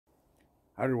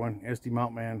Hi everyone, SD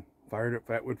Mount Man, fired up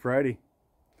Fatwood Friday.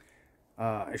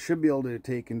 I should be able to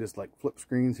take and just like flip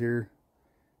screens here.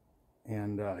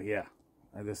 And yeah,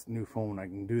 this new phone, I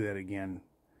can do that again.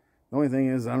 The only thing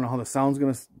is, I don't know how the sound's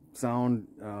going to sound.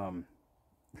 I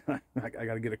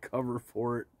got to get a cover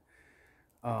for it.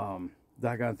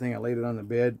 That thing, I laid it on the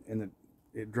bed and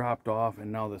it dropped off,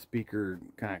 and now the speaker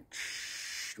kind of,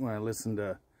 when I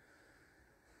listen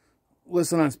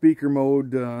on speaker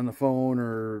mode on the phone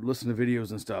or listen to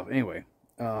videos and stuff. Anyway,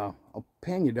 I'll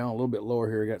pan you down a little bit lower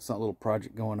here. I got some little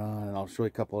project going on, and I'll show you a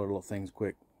couple other little things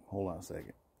quick. Hold on a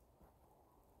second.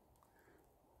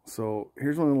 So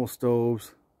here's one of the little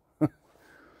stoves.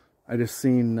 I just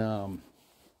seen, oh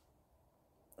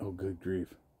good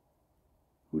grief.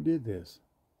 Who did this?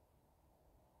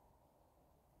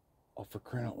 Oh, for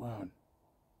crying out loud.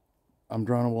 I'm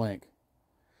drawing a blank.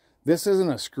 This isn't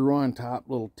a screw-on top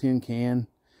little tin can.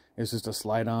 It's just a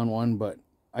slide-on one, but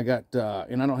I got,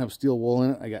 and I don't have steel wool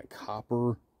in it. I got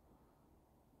copper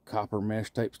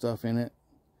mesh type stuff in it.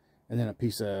 And then a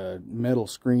piece of metal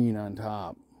screen on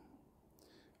top.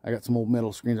 I got some old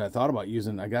metal screens I thought about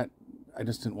using. I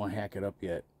just didn't want to hack it up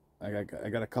yet. I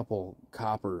got a couple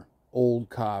old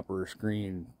copper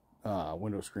screen,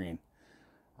 window screen.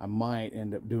 I might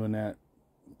end up doing that,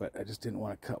 but I just didn't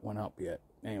want to cut one up yet.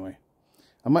 Anyway,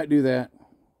 I might do that.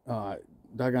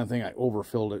 Doggone thing, I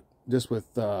overfilled it just with,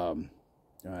 I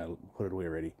put it away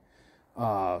already.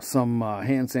 Some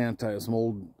hand sanitizer, some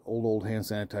old hand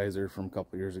sanitizer from a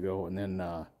couple years ago, and then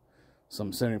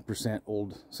some 70%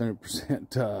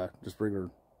 just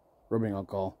regular rubbing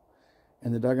alcohol.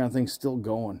 And the doggone thing's still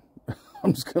going.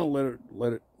 I'm just gonna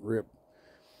let it rip.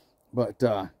 But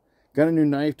got a new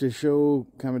knife to show,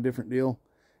 kind of a different deal,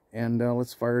 and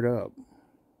let's fire it up.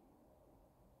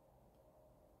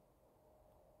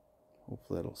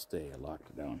 Hopefully that'll stay. I locked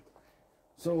it down.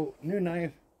 So new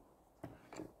knife.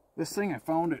 This thing I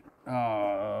found it.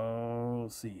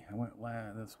 Let's see. I went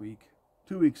this week,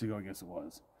 2 weeks ago, I guess it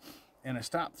was, and I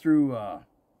stopped through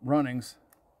Runnings.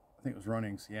 I think it was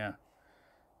Runnings, yeah,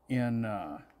 in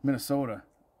Minnesota.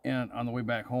 And on the way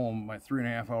back home, my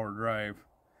 3.5-hour drive,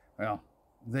 well,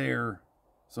 there,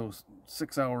 so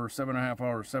 6 hours, 7.5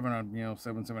 hours,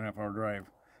 7.5 hour drive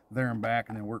there and back,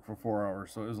 and then work for 4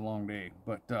 hours. So it was a long day.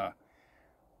 But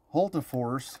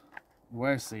Hultafors, the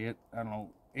way I say it, I don't know,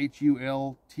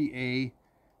 Hultafors,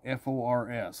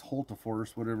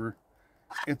 Hultafors, whatever.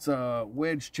 It's a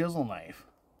wedge chisel knife.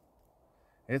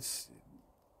 It's,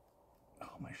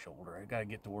 oh, my shoulder. I gotta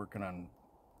get to working on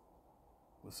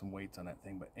with some weights on that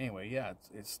thing. But anyway, yeah,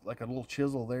 it's like a little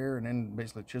chisel there, and then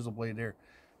basically a chisel blade there.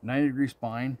 90-degree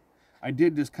spine. I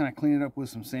did just kind of clean it up with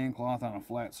some sandcloth on a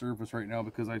flat surface right now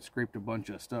because I scraped a bunch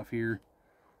of stuff here.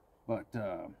 But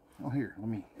oh, here, let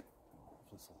me.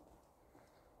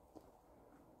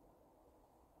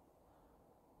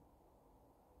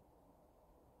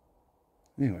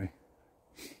 Anyway,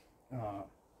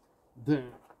 the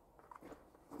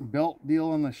belt deal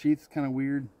on the sheath's kind of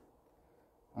weird.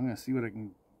 I'm gonna see what I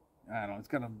can. I don't know. It's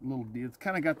got a little. It's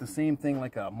kind of got the same thing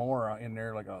like a Mora in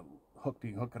there, like a hook.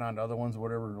 You hook it onto other ones or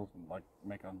whatever. It'll like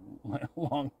make a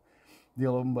long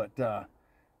deal of them. But I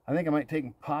think I might take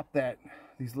and pop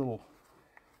these little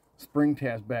spring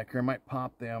tabs back here. I might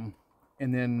pop them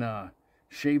and then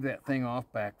shave that thing off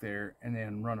back there, and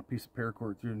then run a piece of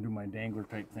paracord through and do my dangler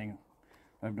type thing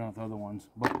I've done with other ones.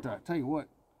 But tell you what,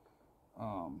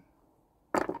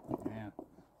 yeah,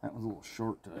 that was a little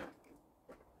short today.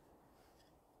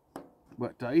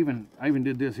 But I even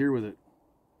did this here with it.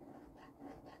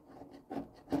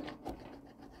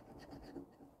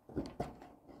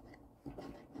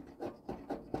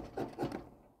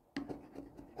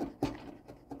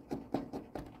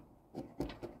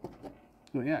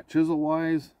 So yeah, chisel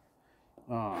wise,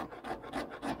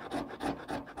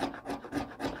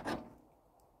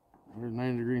 there's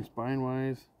 90-degree spine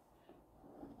wise.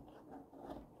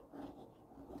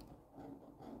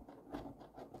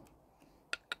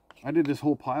 I did this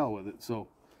whole pile with it, so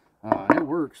it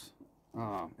works.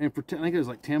 And for I think it was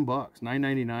like $10,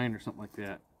 $9.99 or something like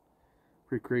that.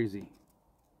 Pretty crazy.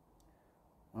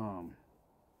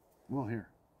 Well, here,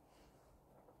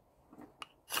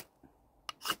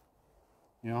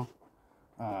 you know,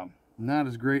 not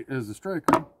as great as the striker,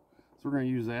 so we're going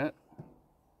to use that.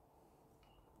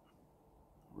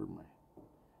 Where'd my?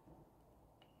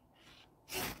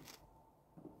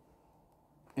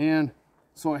 And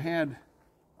so I had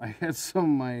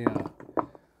some of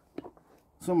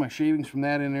my shavings from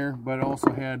that in there, but I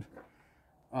also had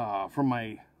from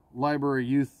my library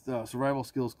youth survival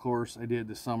skills course I did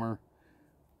this summer.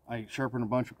 I sharpened a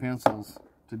bunch of pencils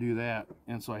to do that,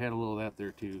 and so I had a little of that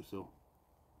there too. So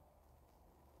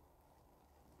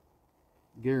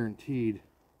guaranteed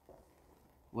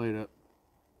light up.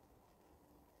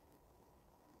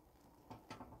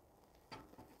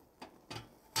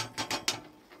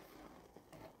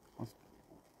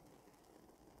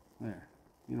 There,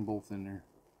 get them both in there.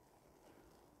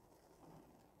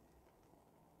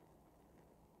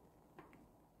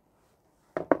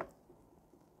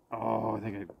 Oh, I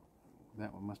think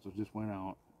that one must have just went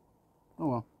out.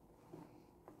 Oh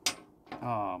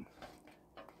well.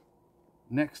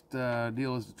 Next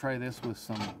deal is to try this with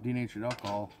some denatured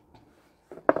alcohol.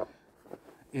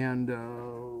 And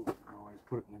oh, I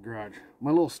put it in the garage. My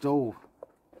little stove.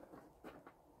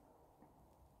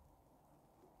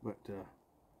 But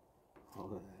all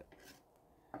of that.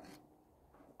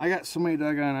 I got so many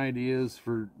doggone ideas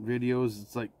for videos.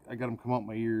 It's like I got them come out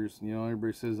my ears. You know,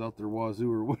 everybody says out there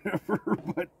wazoo or whatever,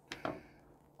 but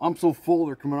I'm so full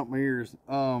they're coming out my ears.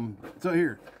 So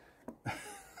here,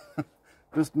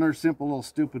 just another simple little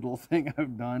stupid little thing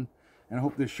I've done, and I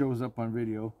hope this shows up on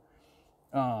video.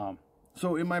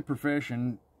 So in my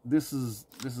profession, this is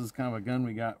kind of a gun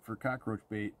we got for cockroach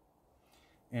bait,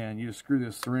 and you just screw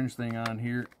this syringe thing on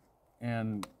here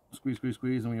and squeeze, squeeze,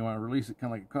 squeeze, and when you want to release it,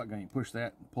 kind of like a cut gun, you push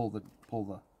that and pull the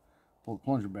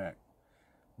plunger back.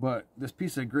 But this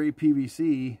piece of gray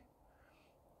PVC,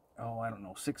 oh, I don't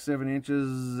know, 6-7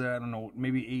 inches, I don't know,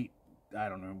 maybe 8, I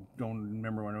don't know, don't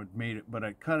remember when I made it, but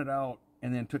I cut it out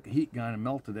and then took a heat gun and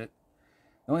melted it.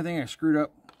 The only thing I screwed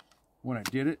up when I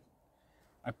did it,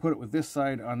 I put it with this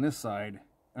side on this side,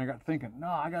 and I got thinking, no,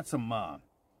 I got some old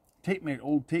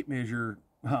tape measure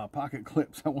pocket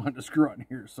clips I wanted to screw on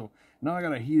here. So now I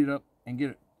gotta heat it up and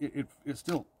get it. It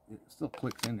still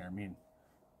clicks in there. I mean,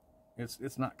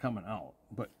 it's not coming out.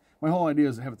 But my whole idea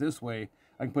is to have it this way.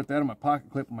 I can put that in my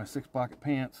pocket clip in my 6-pocket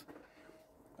pants.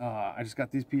 I just got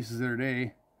these pieces the other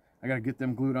day. I gotta get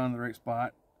them glued on the right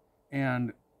spot,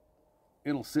 and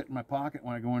it'll sit in my pocket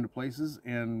when I go into places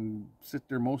and sit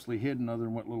there mostly hidden other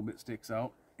than what little bit sticks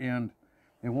out, and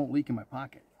it won't leak in my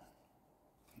pocket.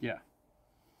 Yeah.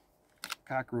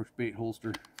 Cockroach bait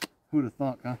holster. Who'd have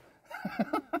thought, huh?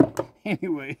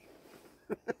 Anyway.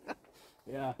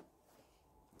 Yeah.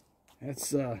 That's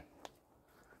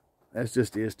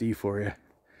just SD for you.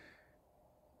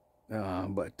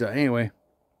 But anyway,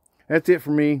 that's it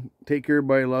for me. Take care,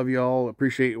 everybody. Love you all.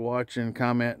 Appreciate you watching,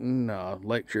 commenting,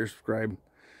 like, share, subscribe.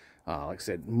 Like I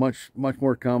said, much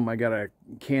more to come. I got a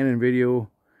Canon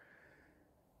video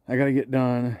I gotta get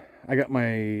done. I got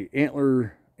my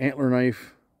antler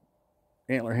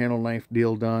handle knife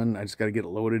deal done. I just got to get it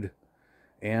loaded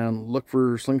and look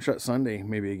for Slingshot Sunday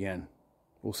maybe again.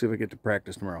 We'll see if I get to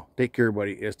practice tomorrow. Take care,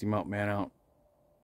 everybody. SD Mountain Man out.